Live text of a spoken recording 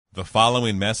The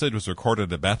following message was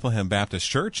recorded at Bethlehem Baptist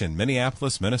Church in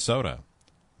Minneapolis, Minnesota.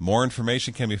 More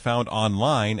information can be found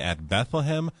online at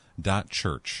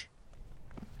bethlehem.church.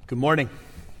 Good morning.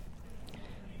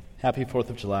 Happy 4th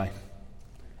of July.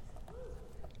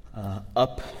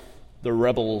 Up the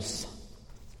rebels,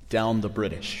 down the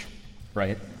British,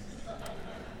 right?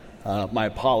 My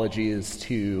apologies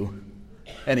to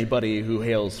anybody who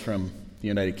hails from the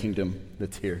United Kingdom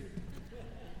that's here.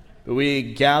 But we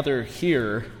gather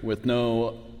here with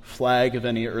no flag of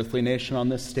any earthly nation on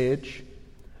this stage,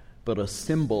 but a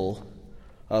symbol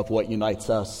of what unites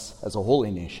us as a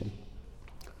holy nation,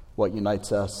 what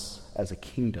unites us as a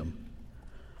kingdom.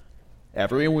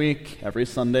 Every week, every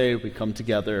Sunday, we come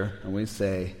together and we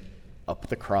say, up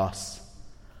the cross,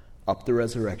 up the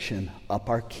resurrection, up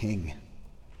our King,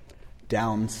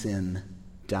 down sin,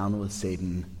 down with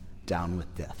Satan, down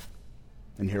with death.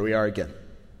 And here we are again,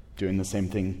 doing the same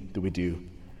thing that we do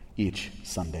each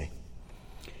Sunday.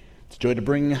 It's a joy to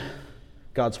bring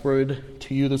God's Word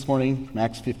to you this morning from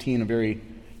Acts 15, a very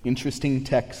interesting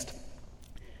text.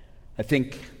 I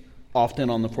think often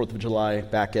on the 4th of July,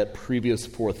 back at previous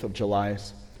 4th of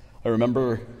Julys. I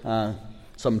remember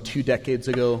some 2 decades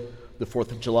ago, the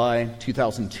 4th of July,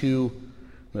 2002,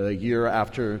 the year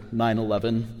after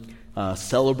 9/11,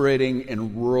 celebrating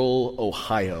in rural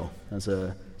Ohio as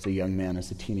a young man, as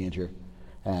a teenager,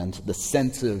 and the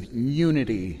sense of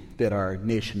unity that our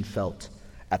nation felt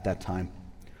at that time.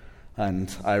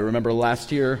 And I remember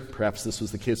last year, perhaps this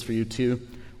was the case for you too,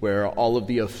 where all of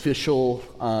the official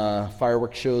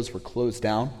fireworks shows were closed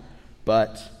down,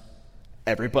 but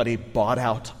everybody bought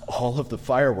out all of the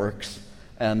fireworks,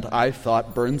 and I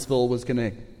thought Burnsville was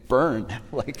going to burn,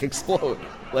 like explode.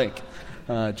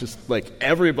 Just like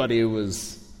everybody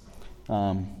was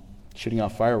shooting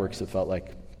off fireworks, it felt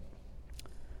like.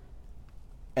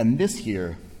 And this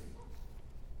year,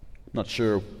 I'm not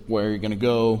sure where you're going to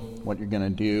go, what you're going to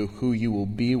do, who you will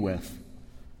be with.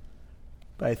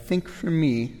 But I think for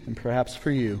me, and perhaps for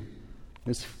you,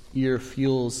 this year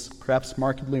feels perhaps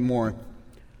markedly more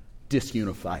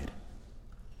disunified.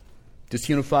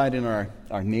 Disunified in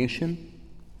our nation,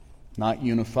 not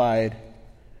unified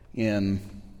in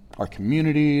our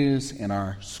communities, in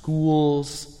our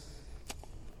schools,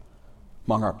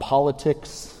 among our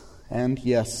politics, and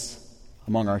yes,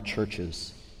 among our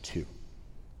churches too.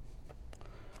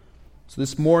 So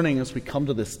this morning, as we come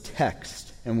to this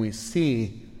text and we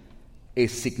see a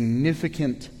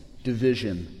significant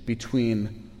division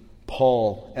between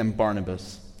Paul and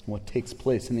Barnabas, what takes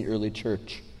place in the early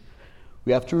church,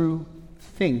 we have to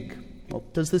think, well,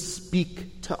 does this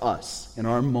speak to us in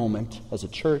our moment as a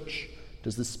church?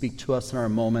 Does this speak to us in our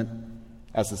moment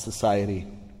as a society?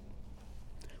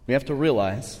 We have to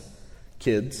realize,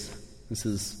 kids, this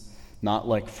is not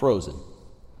like Frozen,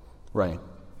 right?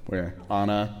 Where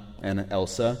Anna and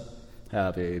Elsa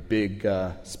have a big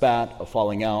spat, a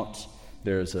falling out.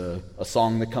 There's a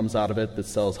song that comes out of it that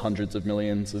sells hundreds of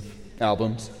millions of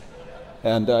albums.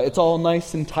 And it's all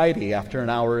nice and tidy after an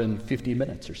hour and 50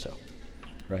 minutes or so,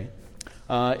 right?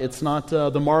 It's not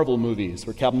the Marvel movies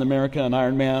where Captain America and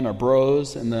Iron Man are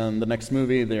bros, and then the next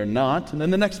movie they're not, and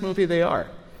then the next movie they are,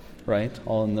 right?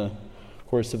 All in the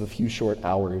course of a few short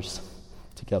hours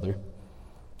together.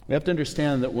 We have to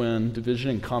understand that when division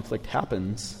and conflict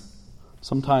happens,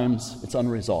 sometimes it's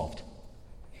unresolved.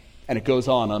 And it goes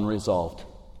on unresolved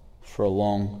for a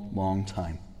long, long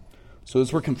time. So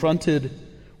as we're confronted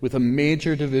with a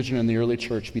major division in the early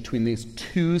church between these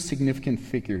two significant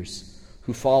figures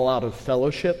who fall out of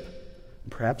fellowship,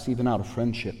 and perhaps even out of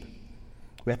friendship,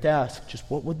 we have to ask, just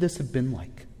what would this have been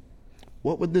like?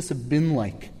 What would this have been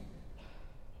like?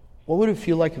 What would it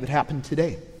feel like if it happened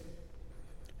today?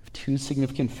 Two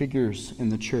significant figures in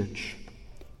the church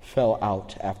fell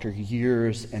out after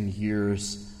years and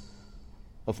years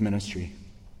of ministry.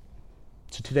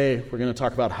 So today we're going to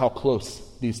talk about how close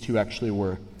these two actually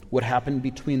were, what happened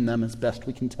between them as best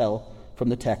we can tell from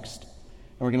the text,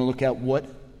 and we're going to look at what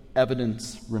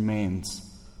evidence remains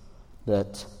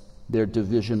that their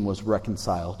division was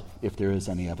reconciled, if there is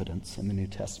any evidence in the New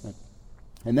Testament.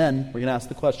 And then we're going to ask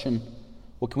the question,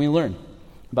 what can we learn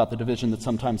about the division that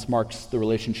sometimes marks the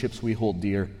relationships we hold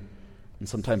dear and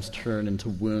sometimes turn into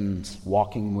wounds,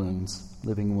 walking wounds,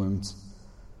 living wounds,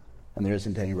 and there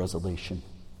isn't any resolution.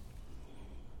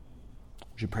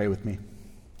 Would you pray with me?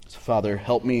 So, Father,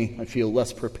 help me. I feel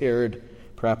less prepared,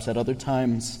 perhaps at other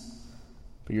times,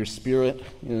 but your Spirit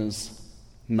is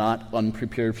not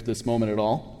unprepared for this moment at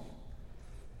all.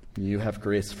 You have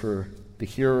grace for the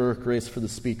hearer, grace for the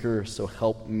speaker, so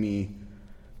help me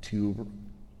to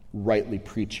rightly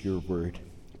preach your word.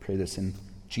 I pray this in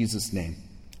Jesus' name.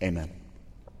 Amen.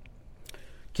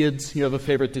 Kids, you have a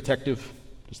favorite detective?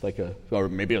 Or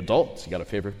maybe adults, you got a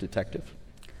favorite detective?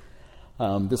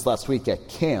 This last week at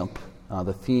camp,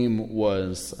 the theme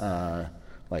was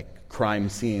crime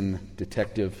scene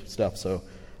detective stuff. So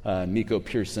Nico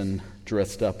Pearson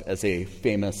dressed up as a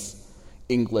famous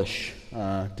English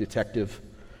detective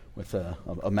with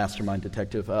a mastermind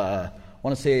detective. I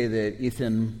want to say that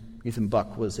Ethan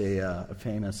Buck was a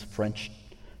famous French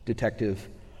detective.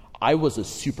 I was a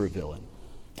supervillain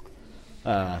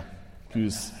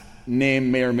whose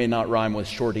name may or may not rhyme with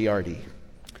Shorty Artie.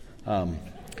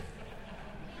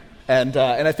 And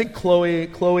I think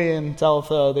Chloe and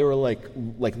Talitha, they were like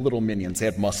little minions. They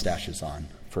had mustaches on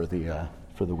for the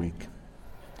week. Do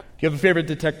you have a favorite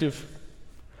detective?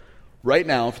 Right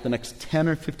now, for the next 10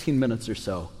 or 15 minutes or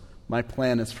so, my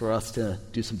plan is for us to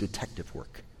do some detective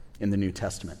work in the New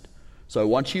Testament. So I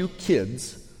want you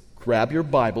kids, grab your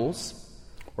Bibles,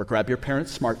 or grab your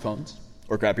parents' smartphones,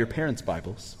 or grab your parents'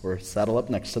 Bibles, or saddle up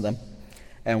next to them,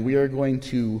 and we are going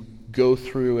to go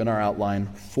through in our outline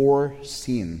 4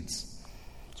 scenes.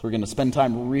 So we're going to spend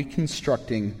time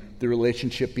reconstructing the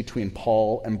relationship between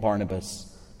Paul and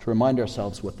Barnabas to remind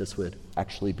ourselves what this would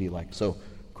actually be like. So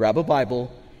grab a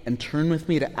Bible and turn with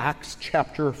me to Acts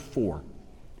chapter 4.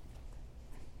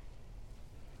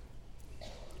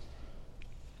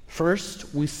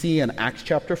 First, we see in Acts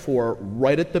chapter 4,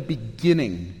 right at the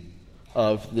beginning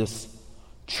of this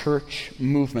church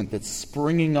movement that's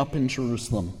springing up in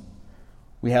Jerusalem,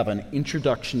 we have an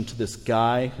introduction to this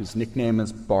guy whose nickname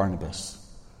is Barnabas,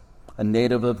 a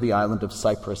native of the island of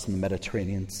Cyprus in the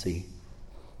Mediterranean Sea.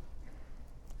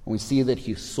 And we see that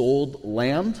he sold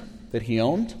land that he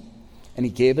owned, and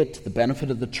he gave it to the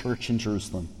benefit of the church in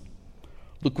Jerusalem.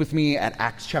 Look with me at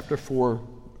Acts chapter 4,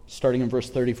 starting in verse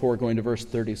 34, going to verse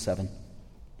 37.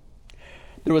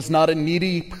 There was not a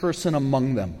needy person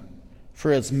among them,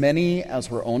 for as many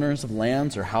as were owners of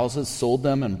lands or houses sold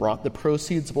them and brought the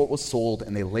proceeds of what was sold,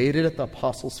 and they laid it at the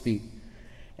apostles' feet,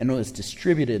 and it was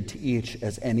distributed to each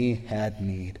as any had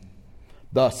need.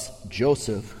 Thus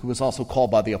Joseph, who was also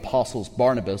called by the apostles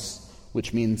Barnabas,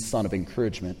 which means son of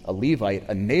encouragement, a Levite,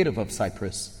 a native of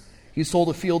Cyprus, he sold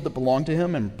a field that belonged to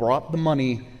him and brought the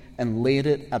money and laid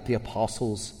it at the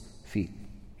apostles' feet.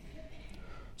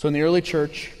 So in the early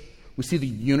church, we see the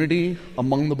unity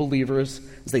among the believers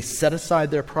as they set aside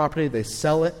their property, they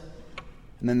sell it,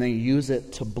 and then they use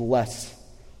it to bless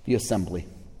the assembly.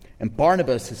 And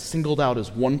Barnabas is singled out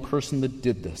as one person that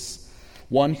did this,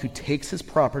 one who takes his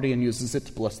property and uses it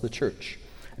to bless the church.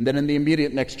 And then in the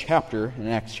immediate next chapter, in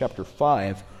Acts chapter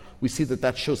 5, we see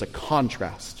that shows a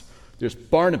contrast. There's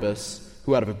Barnabas,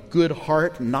 who out of a good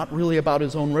heart, not really about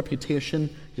his own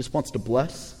reputation, just wants to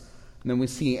bless. And then we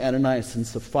see Ananias and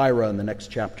Sapphira in the next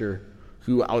chapter,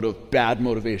 who out of bad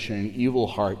motivation and evil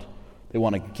heart, they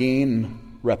want to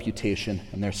gain reputation,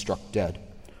 and they're struck dead.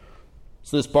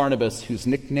 So this Barnabas, whose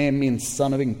nickname means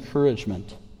son of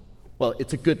encouragement, well,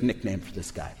 it's a good nickname for this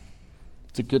guy.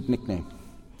 It's a good nickname.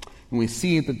 And we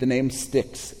see that the name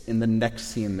sticks in the next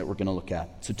scene that we're going to look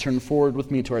at. So turn forward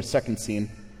with me to our second scene,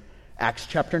 Acts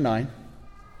chapter 9,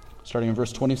 starting in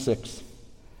verse 26.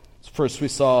 So first we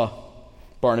saw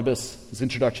Barnabas, his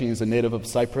introduction, he's a native of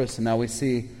Cyprus, and now we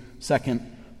see,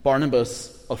 second,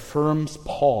 Barnabas affirms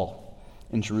Paul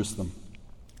in Jerusalem.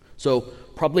 So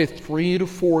probably 3 to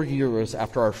 4 years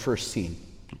after our first scene.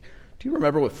 Do you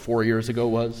remember what 4 years ago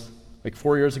was?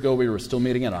 4 years ago we were still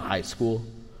meeting in a high school,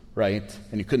 right?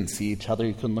 And you couldn't see each other,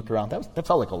 you couldn't look around. That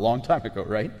felt like a long time ago,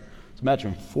 right? So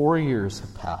imagine 4 years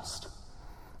have passed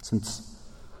since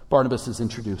Barnabas is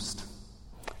introduced.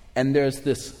 And there's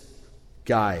this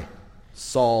guy,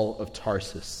 Saul of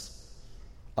Tarsus,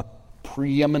 a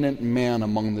preeminent man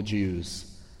among the Jews.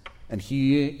 And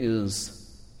he is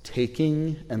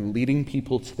taking and leading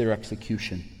people to their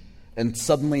execution. And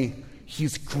suddenly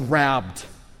he's grabbed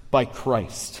by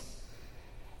Christ.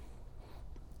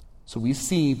 So we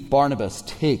see Barnabas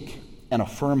take and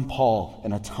affirm Paul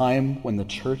in a time when the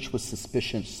church was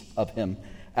suspicious of him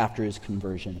after his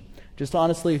conversion. Just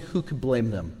honestly, who could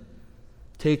blame them?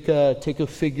 Take a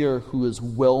figure who is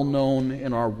well known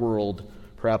in our world,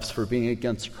 perhaps for being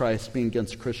against Christ, being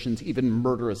against Christians, even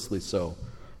murderously so,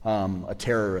 a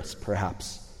terrorist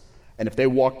perhaps. And if they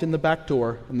walked in the back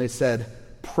door and they said,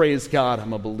 "Praise God,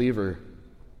 I'm a believer,"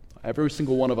 every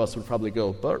single one of us would probably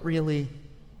go, But really?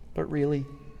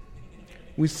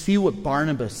 We see what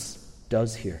Barnabas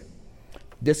does here.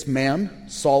 This man,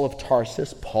 Saul of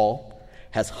Tarsus, Paul,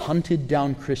 has hunted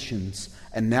down Christians,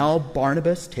 and now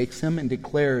Barnabas takes him and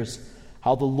declares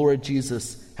how the Lord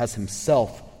Jesus has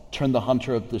himself turned the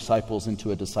hunter of disciples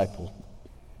into a disciple.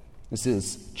 This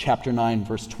is chapter 9,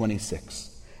 verse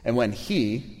 26. And when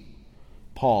he,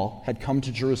 Paul, had come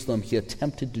to Jerusalem, he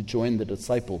attempted to join the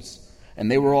disciples.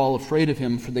 And they were all afraid of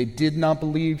him, for they did not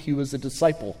believe he was a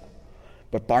disciple.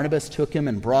 But Barnabas took him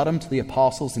and brought him to the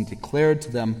apostles and declared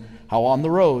to them how on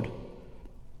the road,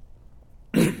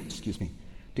 how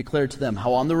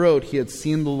on the road he had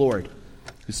seen the Lord,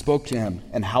 who spoke to him,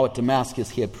 and how at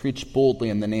Damascus he had preached boldly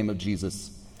in the name of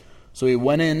Jesus. So he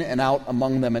went in and out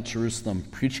among them at Jerusalem,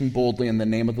 preaching boldly in the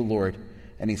name of the Lord,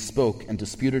 and he spoke and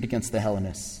disputed against the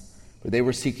Hellenists, for they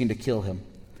were seeking to kill him.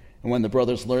 And when the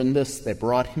brothers learned this, they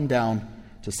brought him down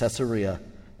to Caesarea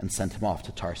and sent him off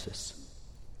to Tarsus.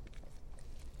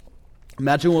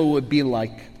 Imagine what it would be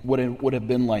like, what it would have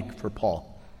been like for Paul.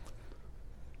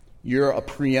 You're a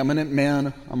preeminent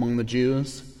man among the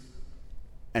Jews,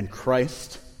 and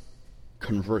Christ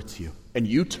converts you. And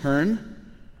you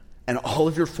turn, and all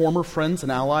of your former friends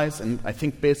and allies, and I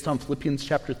think based on Philippians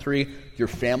chapter 3, your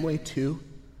family too,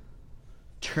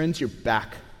 turns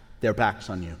their backs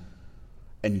on you,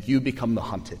 and you become the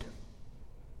hunted.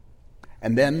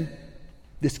 And then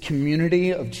this community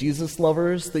of Jesus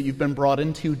lovers that you've been brought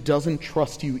into doesn't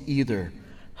trust you either.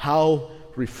 How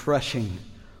refreshing,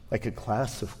 like a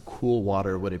glass of cool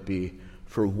water, would it be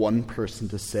for one person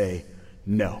to say,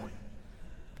 no,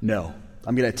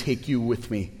 I'm going to take you with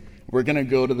me. We're going to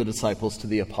go to the disciples, to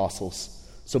the apostles.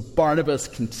 So Barnabas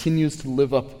continues to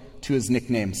live up to his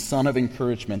nickname, Son of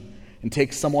Encouragement, and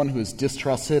takes someone who is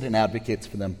distrusted and advocates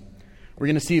for them. We're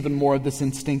going to see even more of this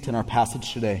instinct in our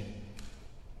passage today.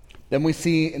 Then we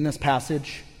see in this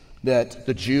passage that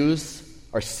the Jews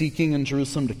are seeking in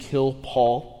Jerusalem to kill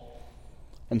Paul,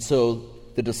 and so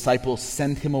the disciples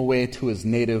send him away to his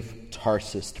native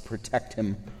Tarsus to protect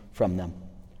him from them.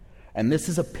 And this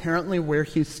is apparently where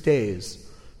he stays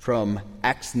from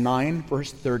Acts 9,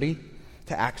 verse 30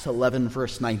 to Acts 11,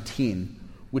 verse 19,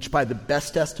 which by the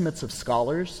best estimates of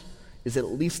scholars is at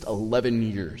least 11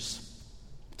 years.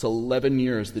 It's 11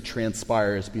 years that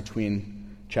transpires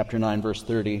between chapter 9, verse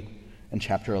 30 and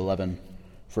chapter 11,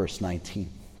 verse 19.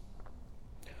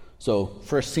 So,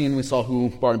 first scene, we saw who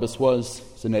Barnabas was.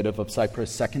 He's a native of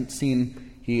Cyprus. Second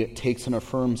scene, he takes and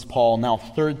affirms Paul. Now,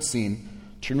 third scene,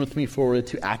 turn with me forward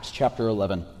to Acts chapter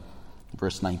 11,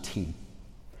 verse 19.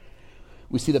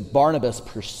 We see that Barnabas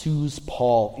pursues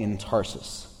Paul in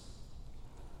Tarsus.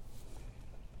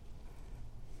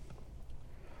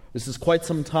 This is quite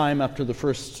some time after the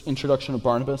first introduction of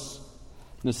Barnabas.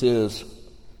 This is,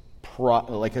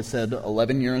 like I said,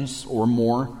 11 years or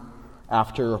more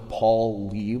after Paul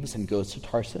leaves and goes to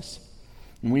Tarsus.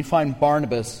 And we find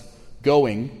Barnabas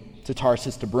going to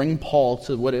Tarsus to bring Paul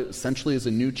to what essentially is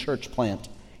a new church plant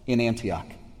in Antioch.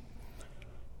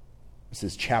 This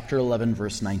is chapter 11,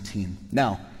 verse 19.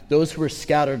 Now, those who were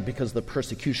scattered because of the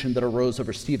persecution that arose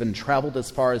over Stephen traveled as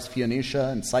far as Phoenicia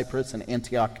and Cyprus and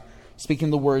Antioch,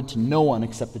 speaking the word to no one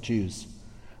except the Jews.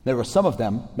 There were some of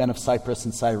them, men of Cyprus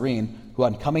and Cyrene, who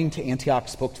on coming to Antioch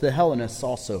spoke to the Hellenists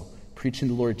also, preaching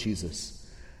the Lord Jesus.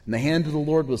 And the hand of the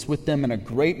Lord was with them, and a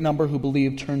great number who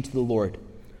believed turned to the Lord.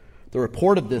 The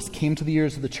report of this came to the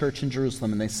ears of the church in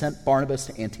Jerusalem, and they sent Barnabas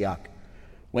to Antioch.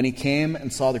 When he came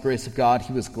and saw the grace of God,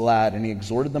 he was glad, and he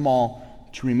exhorted them all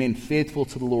to remain faithful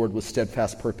to the Lord with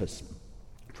steadfast purpose.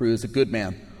 For he was a good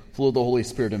man, full of the Holy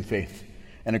Spirit and faith.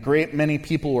 And a great many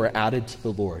people were added to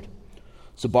the Lord.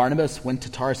 So Barnabas went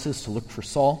to Tarsus to look for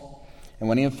Saul, and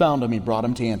when he had found him, he brought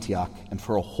him to Antioch. And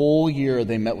for a whole year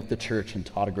they met with the church and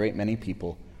taught a great many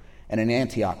people. And in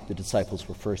Antioch the disciples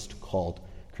were first called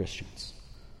Christians.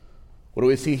 What do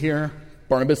we see here?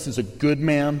 Barnabas is a good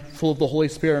man, full of the Holy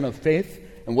Spirit and of faith.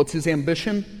 And what's his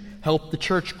ambition? Help the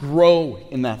church grow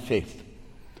in that faith.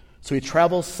 So he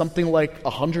travels something like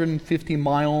 150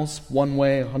 miles one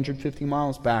way, 150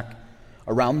 miles back,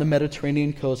 around the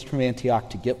Mediterranean coast from Antioch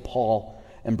to get Paul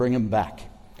and bring him back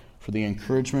for the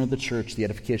encouragement of the church, the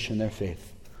edification of their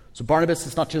faith. So Barnabas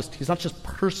is he's not just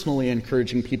personally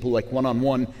encouraging people like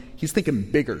one-on-one, he's thinking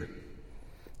bigger.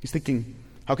 He's thinking,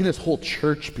 how can this whole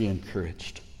church be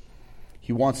encouraged?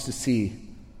 He wants to see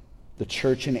the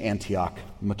church in Antioch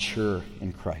mature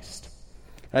in Christ.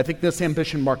 And I think this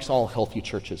ambition marks all healthy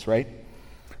churches, right?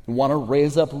 We want to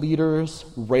raise up leaders,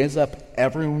 raise up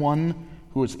everyone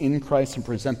who is in Christ and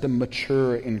present them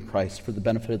mature in Christ for the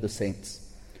benefit of the saints.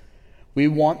 We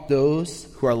want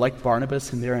those who are like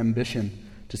Barnabas in their ambition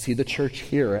to see the church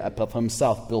here at Bethlehem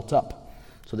South built up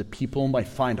so that people might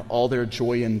find all their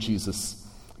joy in Jesus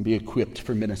and be equipped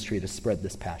for ministry to spread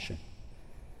this passion.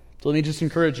 So let me just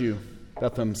encourage you,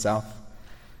 Bethlehem South.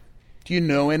 Do you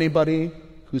know anybody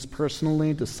who's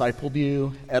personally discipled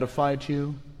you, edified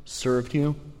you, served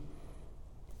you?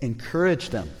 Encourage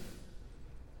them.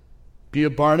 Be a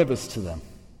Barnabas to them,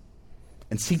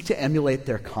 and seek to emulate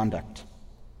their conduct.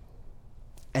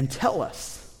 and tell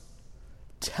us.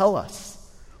 Tell us.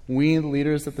 We, the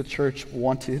leaders of the church,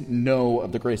 want to know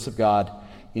of the grace of God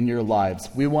in your lives.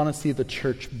 We want to see the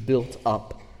church built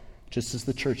up, just as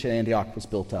the church at Antioch was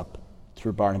built up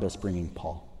through Barnabas bringing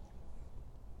Paul.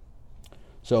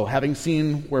 So, having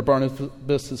seen where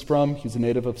Barnabas is from, he's a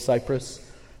native of Cyprus.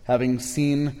 Having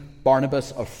seen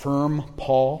Barnabas affirm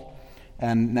Paul,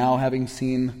 and now having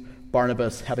seen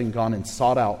Barnabas having gone and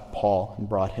sought out Paul and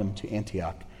brought him to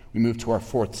Antioch, we move to our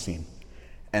fourth scene.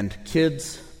 And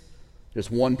kids, there's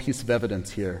one piece of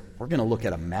evidence here. We're going to look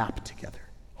at a map together.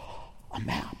 A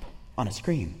map on a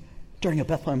screen during a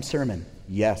Bethlehem sermon.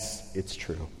 Yes, it's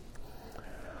true.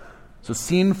 So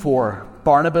scene 4,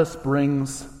 Barnabas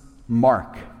brings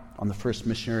Mark on the first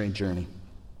missionary journey.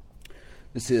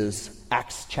 This is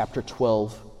Acts chapter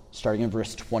 12, starting in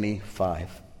verse 25.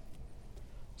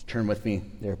 Let's turn with me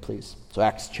there, please. So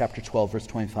Acts chapter 12, verse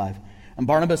 25. And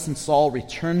Barnabas and Saul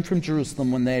returned from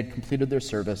Jerusalem when they had completed their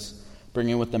service,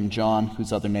 bringing with them John,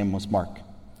 whose other name was Mark.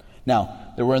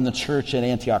 Now, there were in the church at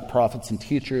Antioch prophets and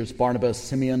teachers, Barnabas,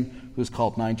 Simeon, who was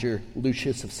called Niger,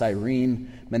 Lucius of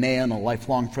Cyrene, Manaen, a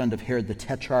lifelong friend of Herod the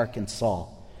Tetrarch, and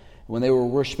Saul. When they were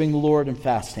worshiping the Lord and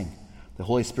fasting, the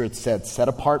Holy Spirit said, "Set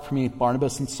apart for me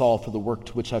Barnabas and Saul for the work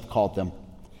to which I've called them."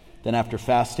 Then after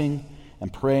fasting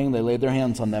and praying, they laid their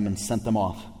hands on them and sent them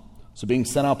off. So being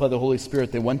sent out by the Holy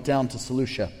Spirit, they went down to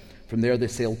Seleucia. From there they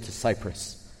sailed to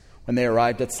Cyprus. When they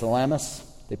arrived at Salamis,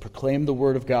 they proclaimed the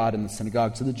word of God in the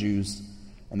synagogues of the Jews,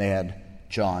 and they had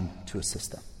John to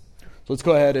assist them. So let's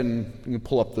go ahead and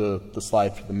pull up the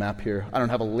slide for the map here. I don't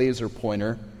have a laser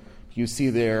pointer. You see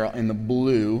there in the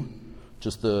blue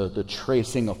just the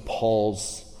tracing of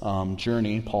Paul's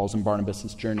journey, Paul's and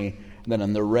Barnabas' journey, and then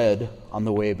in the red on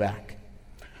the way back.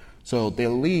 So they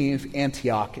leave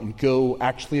Antioch and go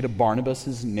actually to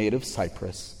Barnabas' native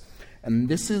Cyprus. And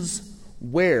this is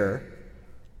where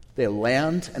they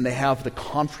land and they have the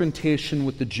confrontation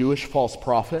with the Jewish false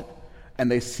prophet, and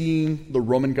they see the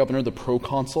Roman governor, the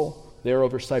proconsul there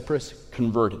over Cyprus,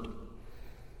 converted.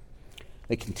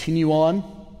 They continue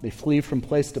on. They flee from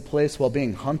place to place while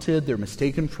being hunted. They're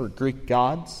mistaken for Greek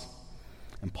gods.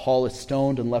 And Paul is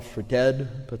stoned and left for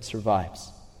dead, but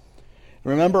survives.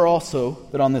 Remember also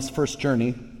that on this first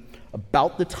journey,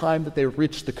 about the time that they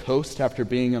reached the coast after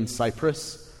being on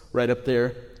Cyprus, right up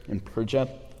there in Persia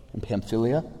and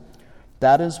Pamphylia,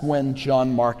 that is when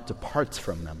John Mark departs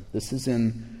from them. This is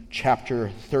in chapter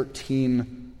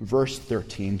 13, verse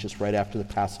 13, just right after the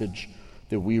passage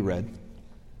that we read.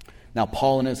 Now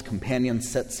Paul and his companions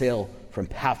set sail from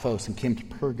Paphos and came to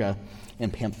Perga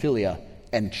and Pamphylia,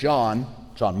 and John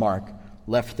Mark,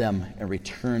 left them and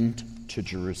returned to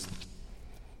Jerusalem.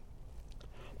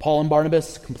 Paul and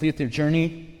Barnabas complete their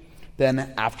journey.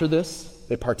 Then after this,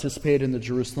 they participate in the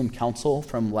Jerusalem Council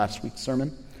from last week's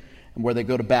sermon, and where they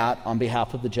go to bat on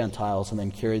behalf of the Gentiles and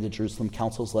then carry the Jerusalem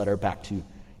Council's letter back to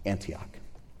Antioch.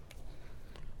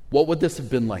 What would this have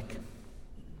been like?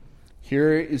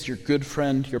 Here is your good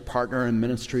friend, your partner in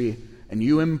ministry, and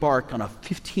you embark on a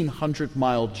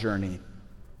 1,500-mile journey,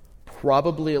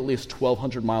 probably at least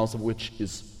 1,200 miles of which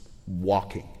is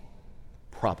walking,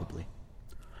 probably.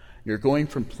 You're going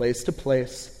from place to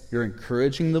place, you're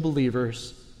encouraging the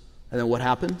believers, and then what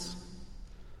happens?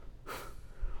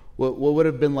 What would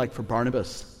it have been like for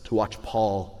Barnabas to watch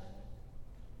Paul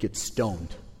get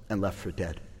stoned and left for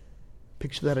dead?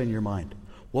 Picture that in your mind.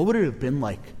 What would it have been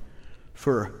like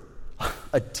for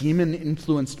a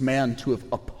demon-influenced man to have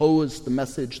opposed the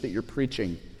message that you're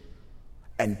preaching,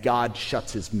 and God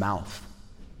shuts his mouth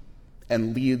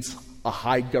and leads a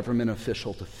high government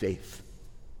official to faith?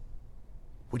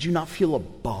 Would you not feel a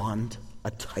bond,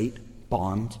 a tight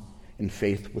bond in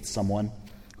faith with someone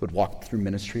who would walk through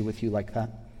ministry with you like that?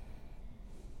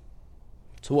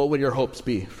 So what would your hopes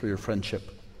be for your friendship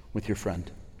with your friend,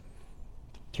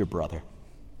 with your brother?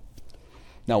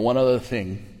 Now, one other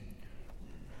thing.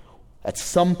 At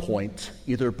some point,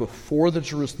 either before the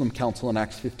Jerusalem Council in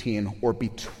Acts 15 or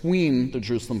between the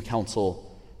Jerusalem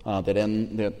Council all that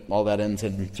ends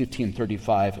in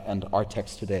 1535 and our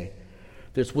text today,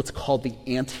 there's what's called the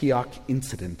Antioch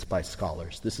Incident by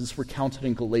scholars. This is recounted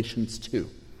in Galatians 2.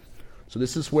 So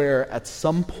this is where at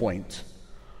some point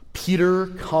Peter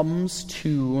comes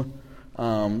to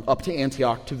up to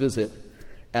Antioch to visit,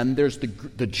 and there's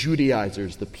the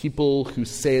Judaizers, the people who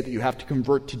say that you have to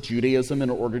convert to Judaism in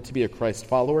order to be a Christ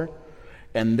follower.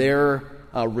 And their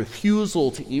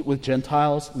refusal to eat with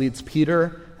Gentiles leads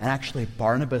Peter, and actually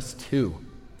Barnabas too,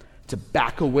 to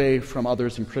back away from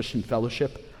others in Christian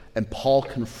fellowship. And Paul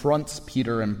confronts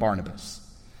Peter and Barnabas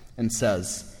and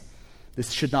says,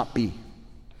 this should not be.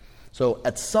 So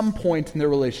at some point in their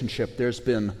relationship, there's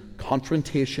been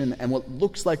confrontation and what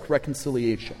looks like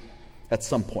reconciliation at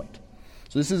some point.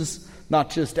 So this is not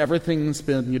just everything's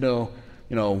been,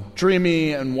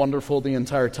 dreamy and wonderful the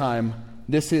entire time.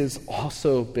 This has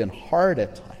also been hard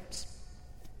at times.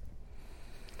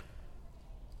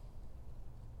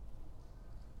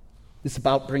 This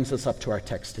about brings us up to our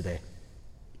text today.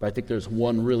 But I think there's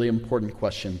one really important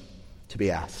question to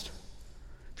be asked.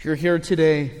 If you're here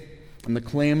today and the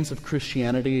claims of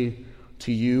Christianity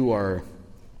to you are,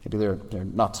 maybe they're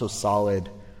not so solid,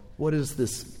 what is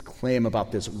this claim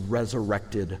about this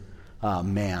resurrected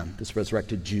man, this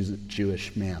resurrected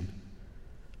Jewish man?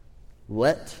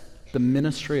 Let the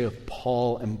ministry of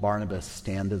Paul and Barnabas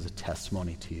stand as a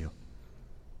testimony to you.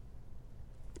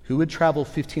 Who would travel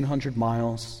 1,500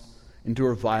 miles,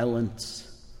 endure violence,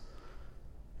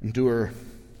 endure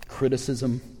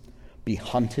criticism, be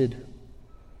hunted,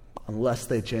 unless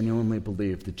they genuinely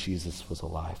believed that Jesus was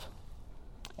alive?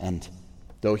 And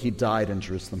though he died in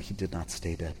Jerusalem, he did not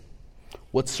stay dead.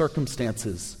 What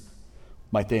circumstances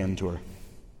might they endure?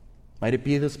 Might it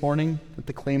be this morning that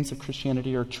the claims of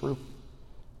Christianity are true?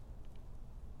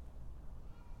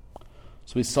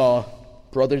 So we saw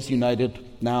brothers united.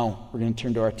 Now we're going to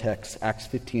turn to our text, Acts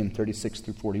 15, 36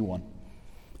 through 41.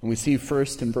 And we see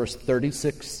first in verse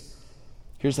 36,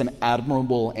 here's an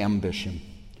admirable ambition.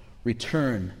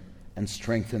 Return and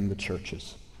strengthen the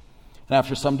churches. And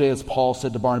after some days, Paul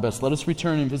said to Barnabas, let us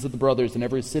return and visit the brothers in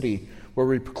every city where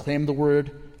we proclaim the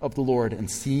word of the Lord and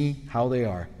see how they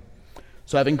are.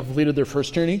 So having completed their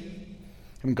first journey,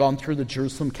 having gone through the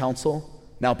Jerusalem council,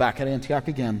 now back at Antioch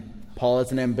again, Paul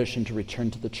has an ambition to return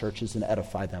to the churches and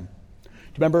edify them. Do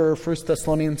you remember 1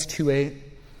 Thessalonians 2:8?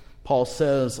 Paul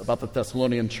says about the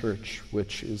Thessalonian church,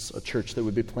 which is a church that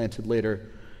would be planted later.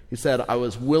 He said, I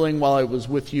was willing while I was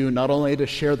with you not only to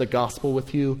share the gospel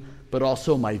with you, but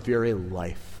also my very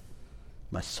life.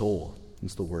 My soul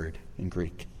is the word in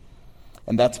Greek.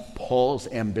 And that's Paul's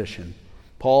ambition.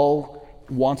 Paul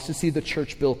wants to see the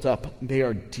church built up. They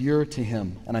are dear to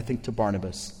him, and I think to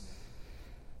Barnabas.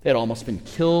 They had almost been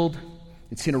killed.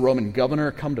 You'd seen a Roman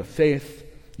governor come to faith.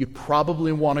 You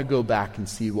probably want to go back and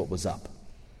see what was up.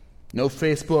 No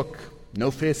Facebook,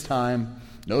 no FaceTime,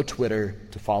 no Twitter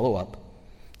to follow up.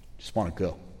 Just want to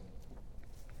go.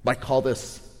 Might call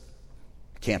this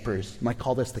campers. You might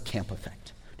call this the camp effect.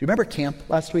 Do you remember camp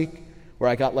last week where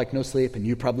I got no sleep and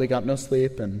you probably got no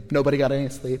sleep and nobody got any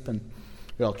sleep and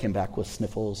we all came back with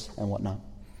sniffles and whatnot?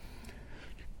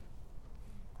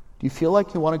 Do you feel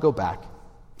like you want to go back?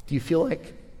 Do you feel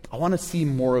like, I want to see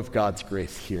more of God's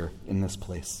grace here in this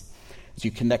place? As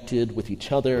you connected with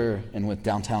each other and with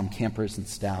downtown campers and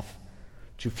staff,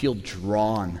 did you feel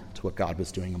drawn to what God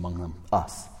was doing among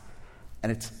us?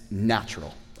 And it's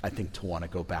natural, I think, to want to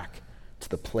go back to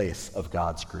the place of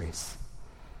God's grace.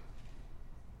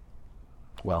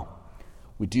 Well,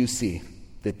 we do see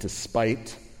that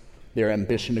despite their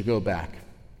ambition to go back,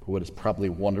 for what is probably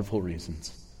wonderful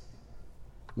reasons,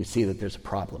 we see that there's a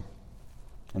problem.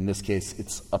 In this case,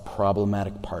 it's a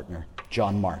problematic partner,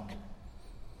 John Mark.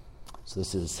 So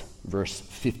this is verse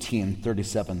 15,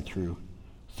 37 through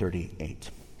 38.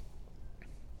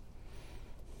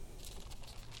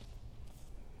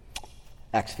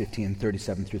 Acts 15,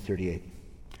 37 through 38.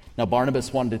 Now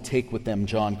Barnabas wanted to take with them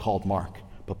John called Mark,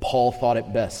 but Paul thought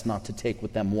it best not to take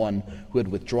with them one who had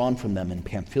withdrawn from them in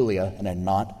Pamphylia and had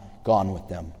not gone with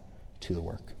them to the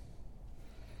work.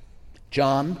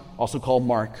 John, also called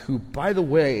Mark, who, by the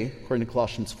way, according to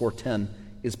Colossians 4:10,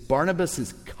 is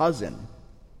Barnabas' cousin.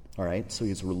 All right, so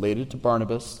he's related to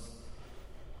Barnabas.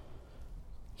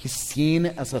 He's seen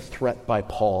as a threat by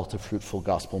Paul to fruitful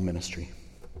gospel ministry.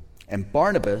 And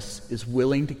Barnabas is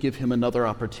willing to give him another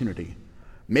opportunity.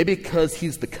 Maybe because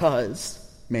he's the cuz,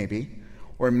 maybe.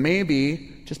 Or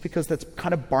maybe just because that's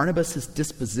kind of Barnabas'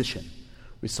 disposition.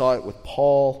 We saw it with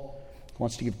Paul, who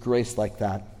wants to give grace like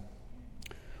that.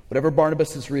 Whatever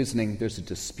Barnabas' reasoning, there's a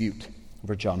dispute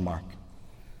over John Mark.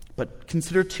 But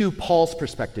consider, too, Paul's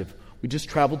perspective. We just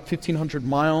traveled 1,500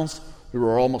 miles. We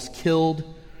were almost killed.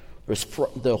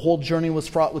 The whole journey was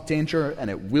fraught with danger, and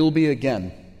it will be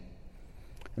again.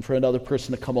 And for another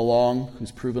person to come along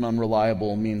who's proven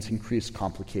unreliable means increased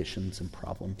complications and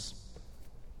problems.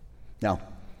 Now,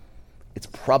 it's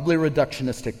probably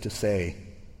reductionistic to say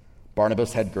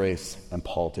Barnabas had grace and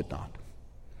Paul did not.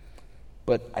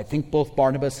 But I think both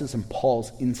Barnabas' and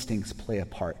Paul's instincts play a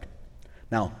part.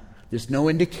 Now, there's no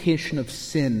indication of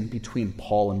sin between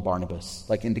Paul and Barnabas,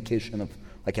 like an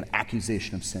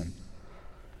accusation of sin.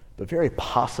 But very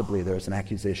possibly there's an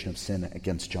accusation of sin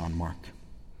against John Mark.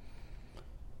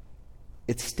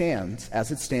 As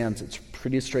it stands, it's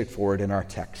pretty straightforward in our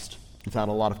text, without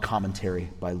a lot of commentary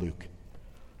by Luke.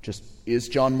 Just, is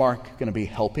John Mark going to be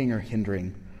helping or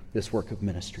hindering this work of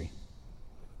ministry?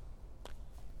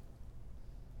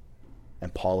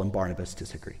 And Paul and Barnabas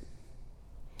disagree.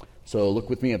 So look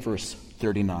with me at verse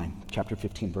 39, chapter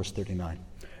 15, verse 39.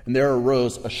 And there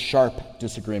arose a sharp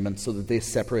disagreement so that they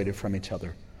separated from each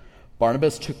other.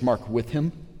 Barnabas took Mark with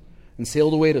him and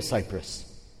sailed away to Cyprus.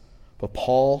 But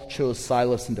Paul chose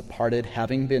Silas and departed,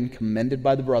 having been commended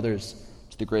by the brothers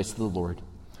to the grace of the Lord.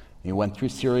 And he went through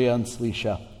Syria and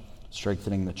Cilicia,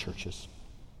 strengthening the churches.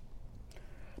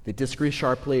 They disagree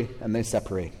sharply and they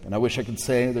separate. And I wish I could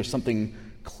say there's something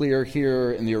clear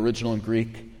here in the original in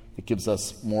Greek that gives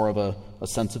us more of a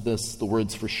sense of this. The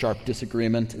words for sharp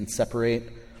disagreement and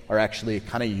separate are actually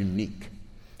kind of unique.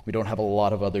 We don't have a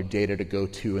lot of other data to go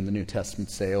to in the New Testament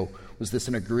to say, oh, was this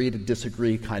an agree to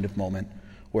disagree kind of moment?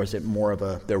 Or is it more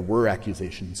of there were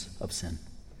accusations of sin?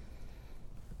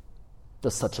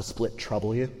 Does such a split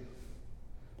trouble you?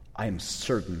 I am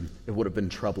certain it would have been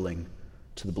troubling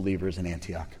to the believers in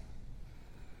Antioch.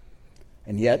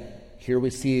 And yet, here we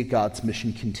see God's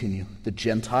mission continue. The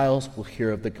Gentiles will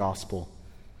hear of the gospel.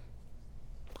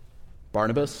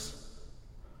 Barnabas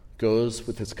goes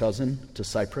with his cousin to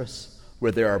Cyprus,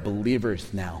 where there are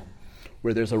believers now,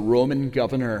 where there's a Roman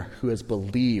governor who has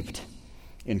believed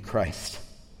in Christ.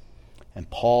 And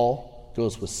Paul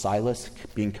goes with Silas,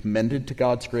 being commended to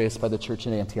God's grace by the church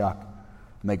in Antioch,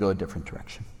 and they go a different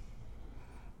direction.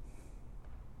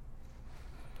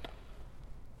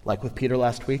 Like with Peter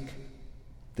last week,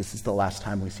 this is the last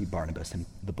time we see Barnabas in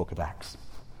the book of Acts.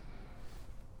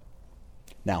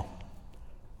 Now,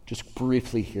 just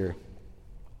briefly here,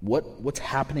 what's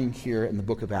happening here in the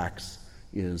book of Acts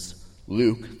is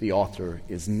Luke, the author,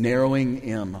 is narrowing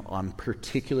in on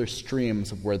particular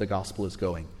streams of where the gospel is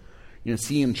going. You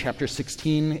see in chapter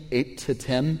 16, 8 to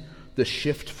 10, the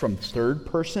shift from third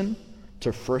person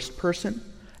to first person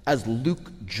as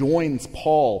Luke joins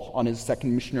Paul on his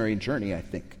second missionary journey, I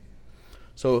think.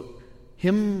 So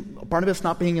Barnabas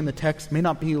not being in the text may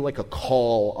not be like a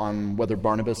call on whether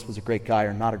Barnabas was a great guy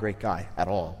or not a great guy at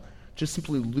all. Just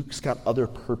simply Luke's got other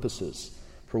purposes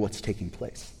for what's taking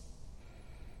place.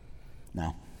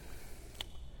 Now,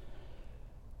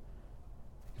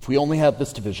 if we only had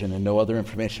this division and no other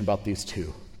information about these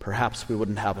two, perhaps we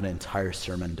wouldn't have an entire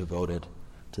sermon devoted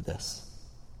to this.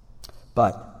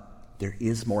 But there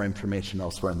is more information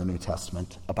elsewhere in the New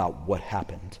Testament about what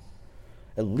happened,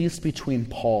 at least between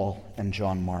Paul and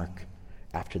John Mark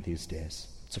after these days.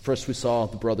 So first we saw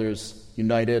the brothers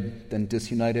united, then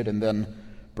disunited, and then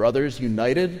brothers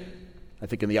united. I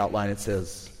think in the outline it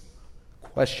says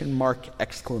question mark,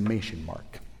 exclamation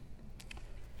mark.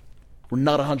 We're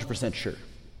not 100% sure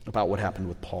about what happened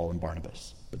with Paul and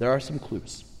Barnabas, but there are some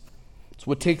clues. So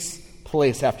what takes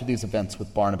place after these events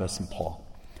with Barnabas and Paul?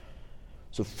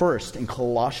 So first, in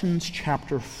Colossians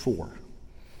chapter 4,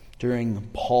 during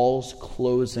Paul's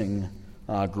closing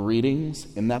greetings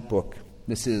in that book,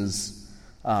 this is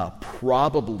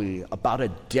probably about a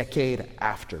decade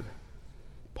after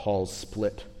Paul's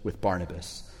split with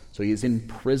Barnabas. So he's in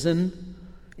prison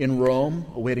in Rome,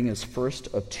 awaiting his first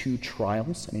of 2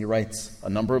 trials, and he writes a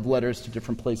number of letters to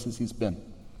different places he's been. And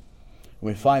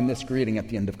we find this greeting at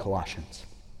the end of Colossians.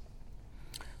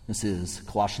 This is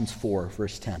Colossians 4,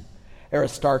 verse 10.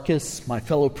 Aristarchus, my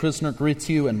fellow prisoner, greets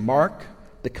you, and Mark,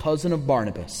 the cousin of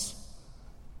Barnabas.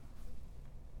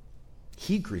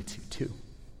 He greets you too.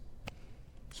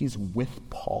 He's with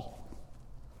Paul,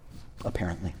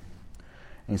 apparently.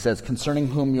 And he says, concerning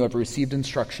whom you have received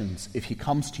instructions, if he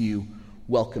comes to you,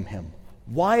 welcome him.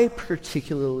 Why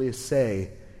particularly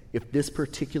say, if this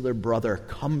particular brother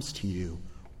comes to you,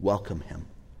 welcome him?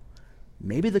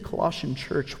 Maybe the Colossian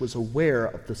church was aware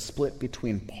of the split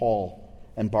between Paul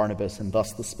and Barnabas, and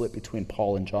thus the split between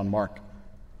Paul and John Mark.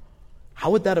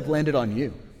 How would that have landed on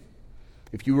you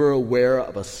if you were aware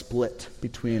of a split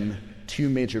between 2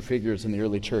 major figures in the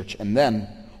early church, and then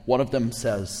one of them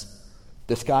says,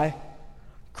 this guy,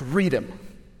 greet him,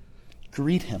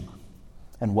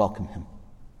 and welcome him?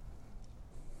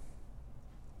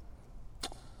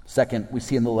 Second, we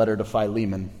see in the letter to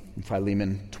Philemon, in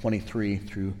Philemon 23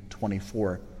 through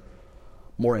 24,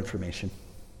 more information.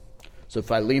 So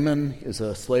Philemon is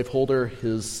a slaveholder.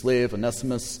 His slave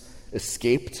Onesimus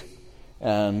escaped,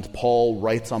 and Paul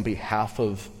writes on behalf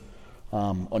of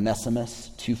Onesimus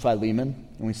to Philemon.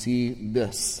 And we see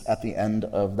this at the end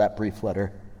of that brief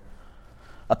letter.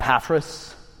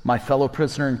 Epaphras, my fellow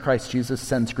prisoner in Christ Jesus,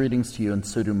 sends greetings to you, and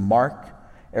so do Mark,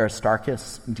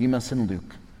 Aristarchus, Demas, and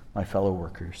Luke, my fellow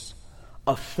workers.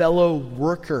 A fellow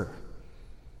worker.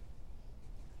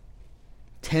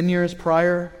 10 years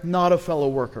prior, not a fellow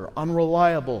worker,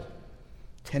 unreliable.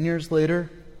 10 years later,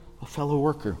 a fellow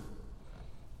worker.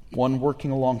 one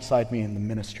working alongside me in the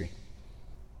ministry.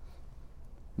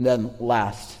 And then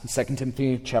last, in 2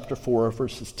 Timothy chapter 4,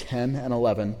 verses 10 and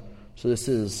 11. So this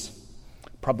is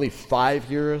probably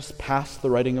 5 years past the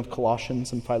writing of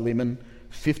Colossians and Philemon,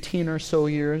 15 or so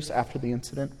years after the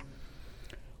incident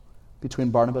between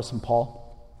Barnabas and Paul.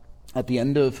 At the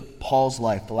end of Paul's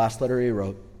life, the last letter he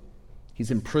wrote, he's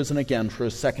in prison again for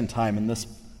a second time, and this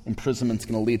imprisonment's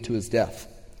going to lead to his death.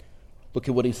 Look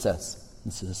at what he says.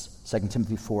 This is 2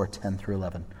 Timothy 4, 10 through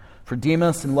 11. For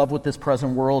Demas, in love with this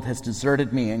present world, has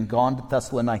deserted me and gone to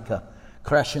Thessalonica.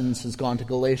 Crescens has gone to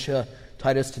Galatia,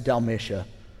 Titus to Dalmatia.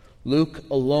 Luke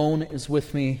alone is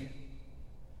with me.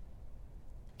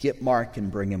 Get Mark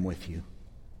and bring him with you,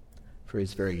 for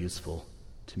he's very useful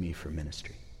to me for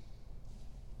ministry.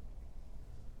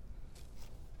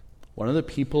 One of the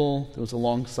people that was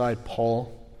alongside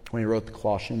Paul when he wrote the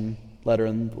Colossian letter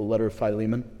and the letter of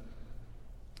Philemon,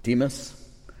 Demas,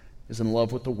 is in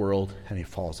love with the world and he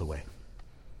falls away.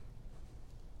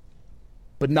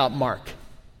 But not Mark.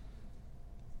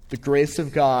 The grace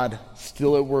of God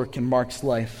still at work in Mark's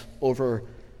life over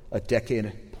a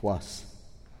decade plus.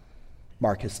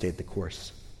 Mark has stayed the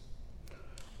course.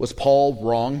 Was Paul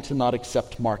wrong to not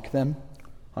accept Mark then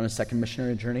on his second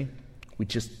missionary journey? We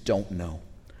just don't know.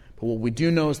 But what we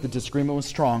do know is the disagreement was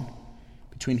strong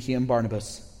between he and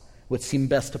Barnabas. What seemed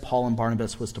best to Paul and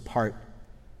Barnabas was to part.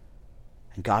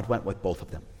 And God went with both of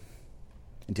them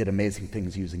and did amazing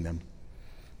things using them,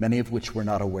 many of which we're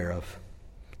not aware of,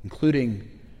 including,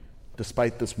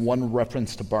 despite this one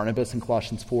reference to Barnabas in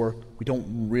Colossians 4, we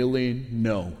don't really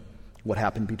know what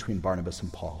happened between Barnabas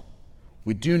and Paul.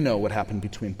 We do know what happened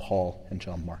between Paul and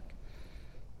John Mark.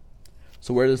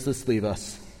 So where does this leave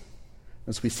us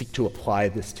as we seek to apply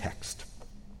this text?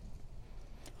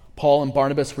 Paul and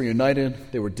Barnabas were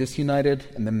united, they were disunited,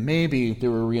 and then maybe they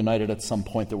were reunited at some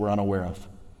point that we're unaware of.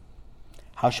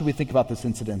 How should we think about this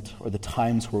incident or the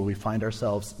times where we find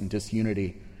ourselves in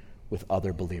disunity with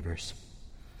other believers?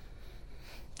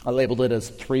 I labeled it as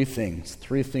three things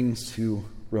to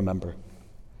remember.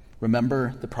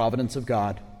 Remember the providence of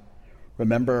God,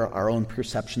 remember our own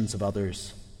perceptions of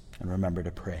others, and remember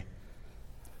to pray.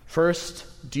 First,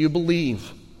 do you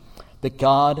believe that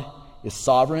God is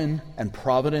sovereign and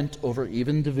provident over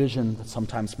even division that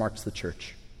sometimes marks the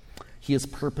church? He has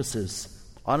purposes,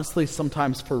 honestly,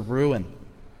 sometimes for ruin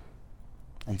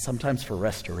and sometimes for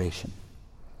restoration,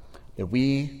 that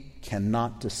we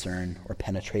cannot discern or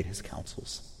penetrate his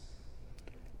counsels.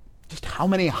 Just how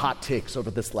many hot takes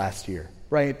over this last year,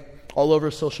 right? All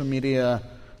over social media,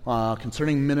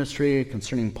 concerning ministry,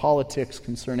 concerning politics,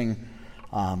 concerning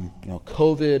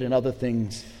COVID and other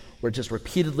things, where just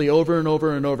repeatedly over and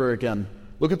over and over again,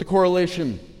 look at the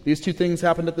correlation. These two things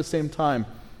happened at the same time.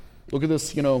 Look at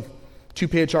this,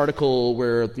 2-page article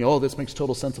where, this makes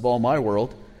total sense of all my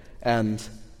world. And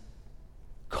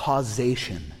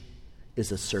causation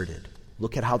is asserted.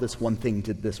 Look at how this one thing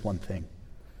did this one thing.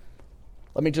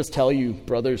 Let me just tell you,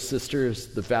 brothers, sisters,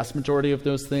 the vast majority of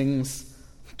those things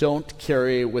don't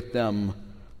carry with them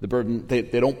the burden. They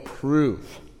don't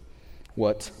prove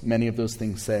what many of those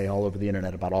things say all over the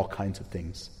internet about all kinds of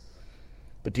things.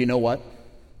 But do you know what?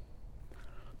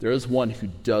 There is one who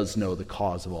does know the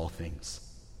cause of all things,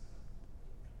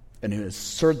 and who is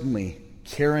certainly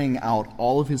carrying out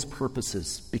all of his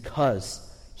purposes because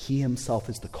he himself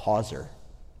is the causer.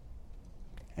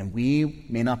 And we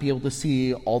may not be able to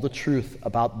see all the truth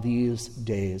about these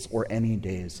days or any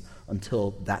days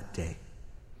until that day.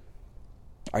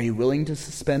 Are you willing to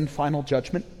suspend final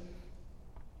judgment?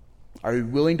 Are you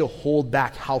willing to hold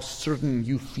back how certain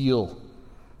you feel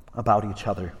about each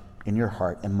other in your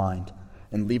heart and mind,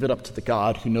 and leave it up to the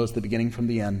God who knows the beginning from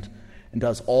the end and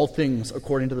does all things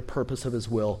according to the purpose of his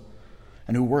will,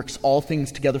 and who works all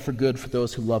things together for good for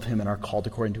those who love him and are called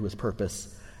according to his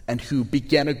purpose, and who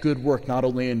began a good work not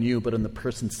only in you but in the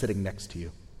person sitting next to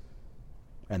you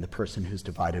and the person who's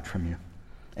divided from you,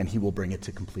 and he will bring it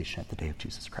to completion at the day of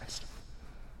Jesus Christ.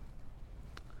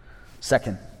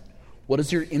 Second, what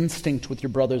is your instinct with your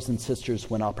brothers and sisters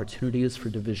when opportunities for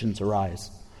divisions arise?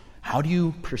 How do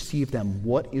you perceive them?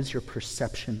 What is your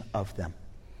perception of them?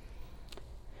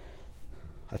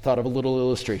 I thought of a little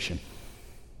illustration.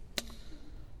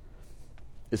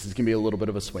 This is going to be a little bit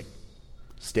of a swing.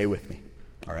 Stay with me,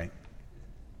 all right?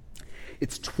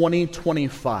 It's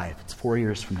 2025. It's 4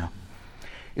 years from now.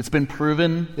 It's been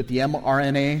proven that the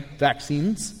mRNA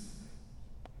vaccines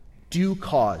do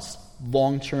cause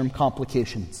long-term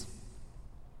complications.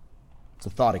 It's a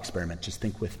thought experiment. Just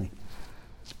think with me.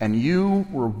 And you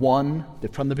were one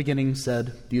that from the beginning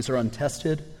said, these are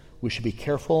untested. We should be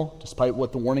careful despite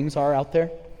what the warnings are out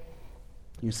there.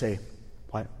 You say,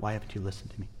 why haven't you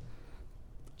listened to me?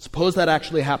 Suppose that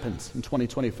actually happens in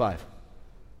 2025.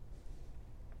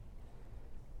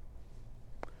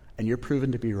 And you're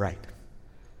proven to be right.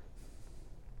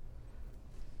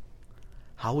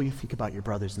 How will you think about your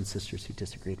brothers and sisters who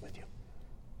disagreed with you?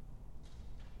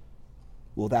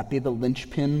 Will that be the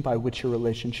linchpin by which your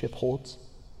relationship holds?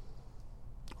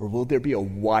 Or will there be a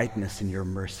wideness in your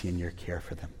mercy and your care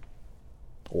for them?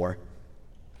 Or,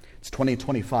 it's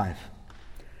 2025.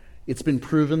 It's been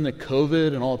proven that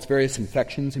COVID and all its various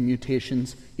infections and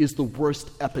mutations is the worst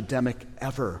epidemic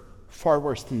ever, far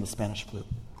worse than the Spanish flu.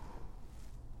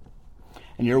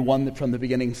 And you're one that from the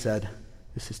beginning said,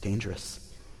 this is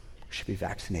dangerous. We should be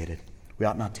vaccinated. We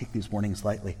ought not take these warnings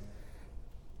lightly.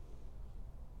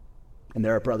 And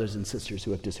there are brothers and sisters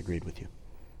who have disagreed with you.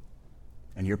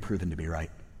 And you're proven to be right.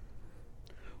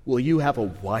 Will you have a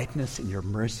wideness in your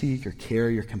mercy, your care,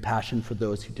 your compassion for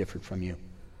those who differed from you?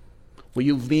 Will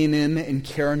you lean in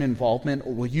care and involvement,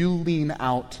 or will you lean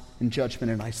out in judgment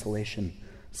and isolation?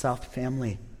 South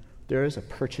family, there is a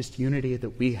purchased unity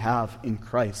that we have in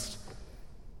Christ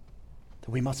that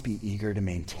we must be eager to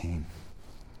maintain.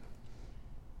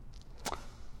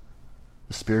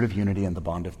 The spirit of unity and the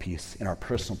bond of peace in our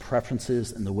personal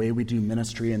preferences and the way we do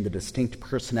ministry and the distinct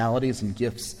personalities and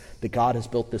gifts that God has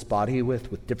built this body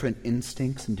with different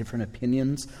instincts and different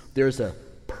opinions. There's a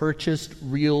purchased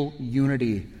real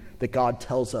unity that God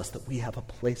tells us that we have a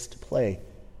place to play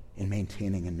in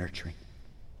maintaining and nurturing.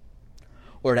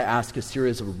 Or to ask a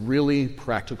series of really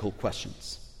practical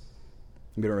questions.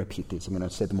 I'm going to repeat these. I'm going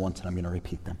to say them once and I'm going to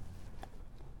repeat them.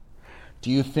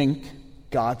 Do you think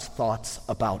God's thoughts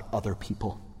about other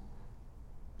people?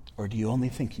 Or do you only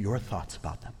think your thoughts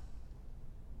about them?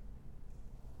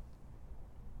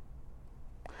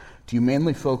 Do you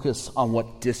mainly focus on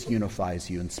what disunifies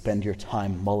you and spend your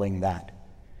time mulling that?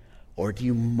 Or do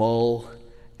you mull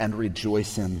and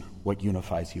rejoice in what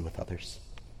unifies you with others?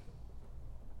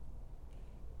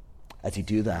 As you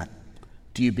do that,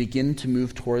 do you begin to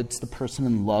move towards the person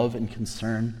in love and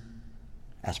concern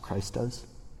as Christ does?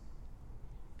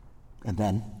 And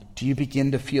then, do you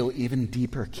begin to feel even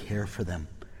deeper care for them,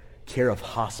 care of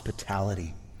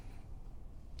hospitality?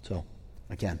 So,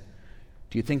 again,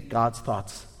 do you think God's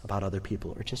thoughts about other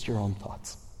people or just your own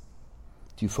thoughts?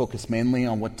 Do you focus mainly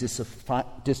on what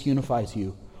disunifies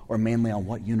you or mainly on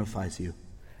what unifies you?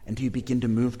 And do you begin to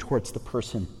move towards the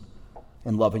person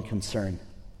in love and concern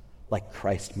like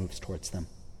Christ moves towards them?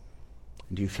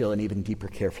 And do you feel an even deeper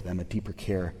care for them, a deeper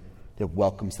care that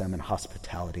welcomes them in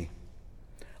hospitality?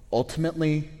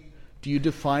 Ultimately, do you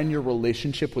define your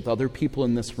relationship with other people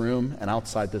in this room and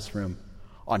outside this room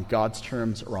on God's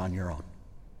terms or on your own?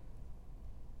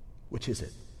 Which is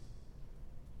it?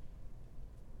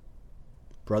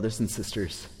 Brothers and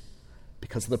sisters,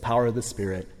 because of the power of the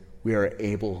Spirit, we are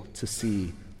able to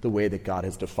see the way that God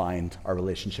has defined our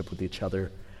relationship with each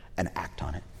other and act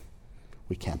on it.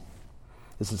 We can.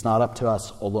 This is not up to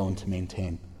us alone to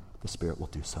maintain. The Spirit will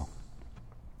do so.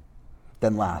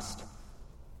 Then last,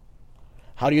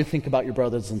 how do you think about your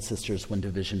brothers and sisters when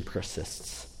division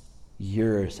persists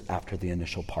years after the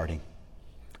initial parting?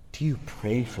 Do you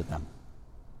pray for them?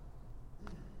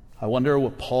 I wonder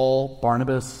what Paul,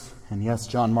 Barnabas, and yes,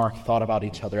 John Mark thought about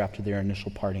each other after their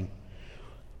initial parting.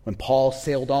 When Paul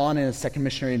sailed on in his second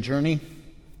missionary journey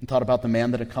and thought about the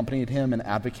man that accompanied him and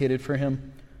advocated for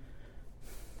him,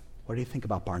 what do you think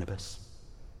about Barnabas?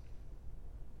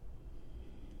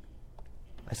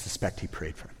 I suspect he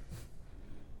prayed for him.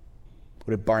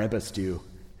 What did Barnabas do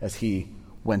as he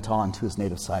went on to his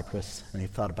native Cyprus and he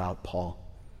thought about Paul?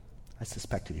 I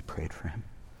suspected he prayed for him.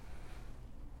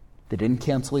 They didn't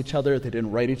cancel each other. They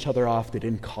didn't write each other off. They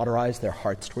didn't cauterize their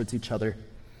hearts towards each other.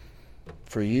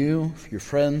 For you, for your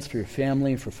friends, for your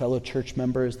family, for fellow church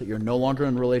members that you're no longer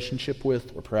in relationship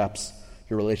with, or perhaps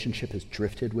your relationship has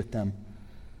drifted with them,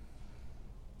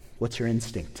 what's your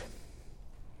instinct?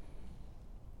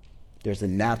 There's a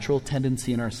natural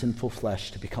tendency in our sinful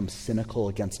flesh to become cynical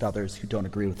against others who don't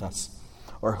agree with us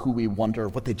or who we wonder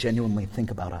what they genuinely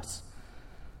think about us.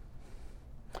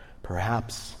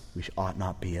 Perhaps we ought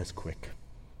not be as quick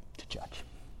to judge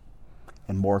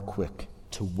and more quick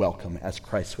to welcome as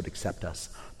Christ would accept us,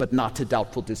 but not to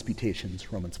doubtful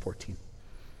disputations, Romans 14.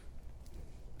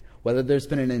 Whether there's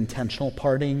been an intentional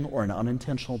parting or an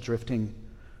unintentional drifting,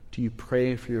 do you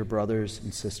pray for your brothers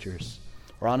and sisters?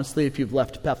 Or honestly, if you've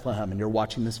left Bethlehem and you're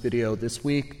watching this video this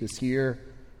week, this year,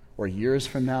 or years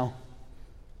from now,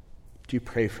 do you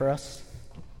pray for us?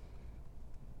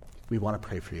 We want to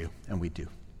pray for you, and we do.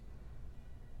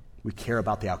 We care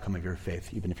about the outcome of your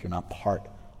faith, even if you're not part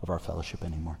of our fellowship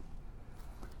anymore.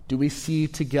 Do we see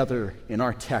together in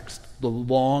our text the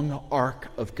long arc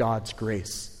of God's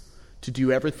grace? to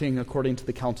do everything according to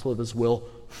the counsel of his will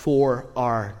for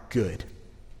our good.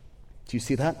 Do you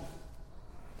see that?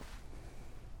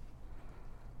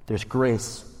 There's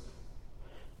grace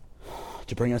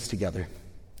to bring us together,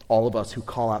 all of us who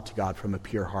call out to God from a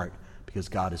pure heart, because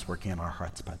God is working in our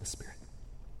hearts by the Spirit.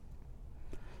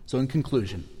 So in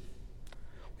conclusion,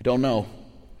 we don't know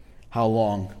how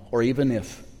long or even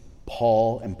if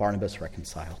Paul and Barnabas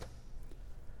reconciled.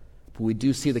 But we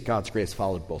do see that God's grace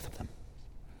followed both of them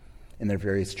in their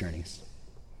various journeys.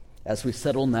 As we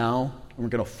settle now, and we're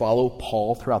going to follow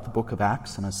Paul throughout the book of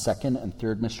Acts in his second and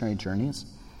third missionary journeys,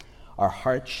 our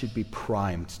hearts should be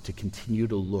primed to continue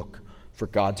to look for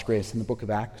God's grace in the book of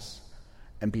Acts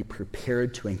and be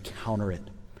prepared to encounter it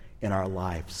in our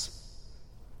lives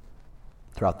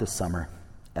throughout this summer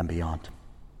and beyond.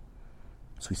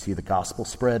 As we see the gospel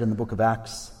spread in the book of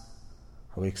Acts,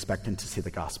 are we expecting to see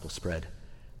the gospel spread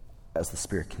as the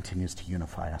Spirit continues to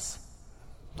unify us?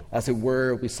 As it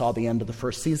were, we saw the end of the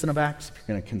first season of Acts. If you're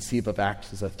going to conceive of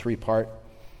Acts as a three-part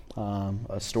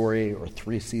a story or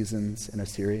three seasons in a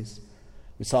series,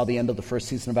 we saw the end of the first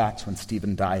season of Acts when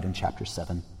Stephen died in chapter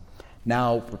 7.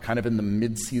 Now we're kind of in the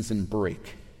mid-season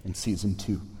break in season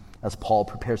 2 as Paul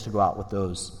prepares to go out without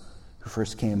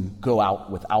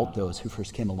those who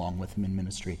first came along with him in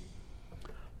ministry.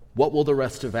 What will the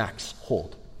rest of Acts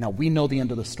hold? Now we know the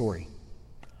end of the story.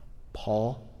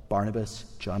 Paul, Barnabas,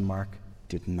 John Mark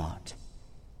did not.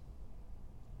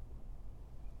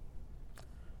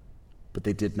 But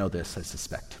they did know this, I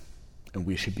suspect, and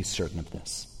we should be certain of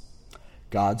this.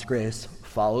 God's grace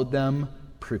followed them,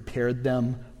 prepared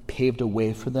them, paved a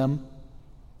way for them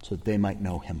so that they might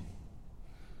know him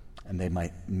and they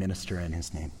might minister in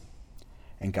his name.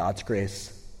 And God's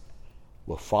grace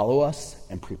will follow us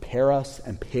and prepare us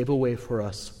and pave a way for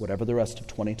us, whatever the rest of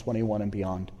 2021 and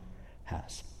beyond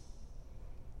has.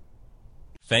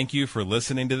 Thank you for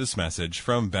listening to this message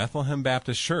from Bethlehem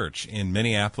Baptist Church in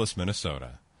Minneapolis,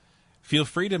 Minnesota. Feel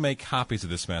free to make copies of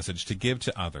this message to give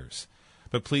to others,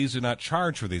 but please do not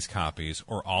charge for these copies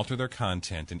or alter their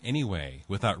content in any way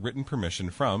without written permission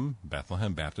from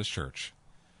Bethlehem Baptist Church.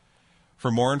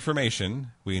 For more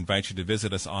information, we invite you to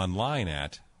visit us online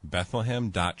at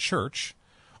bethlehem.church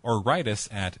or write us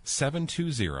at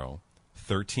 720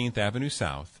 13th Avenue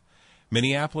South,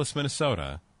 Minneapolis,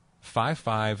 Minnesota,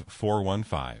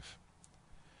 55415.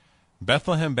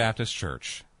 Bethlehem Baptist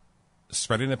Church,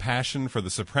 spreading a passion for the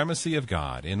supremacy of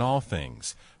God in all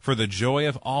things, for the joy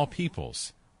of all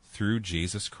peoples, through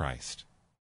Jesus Christ.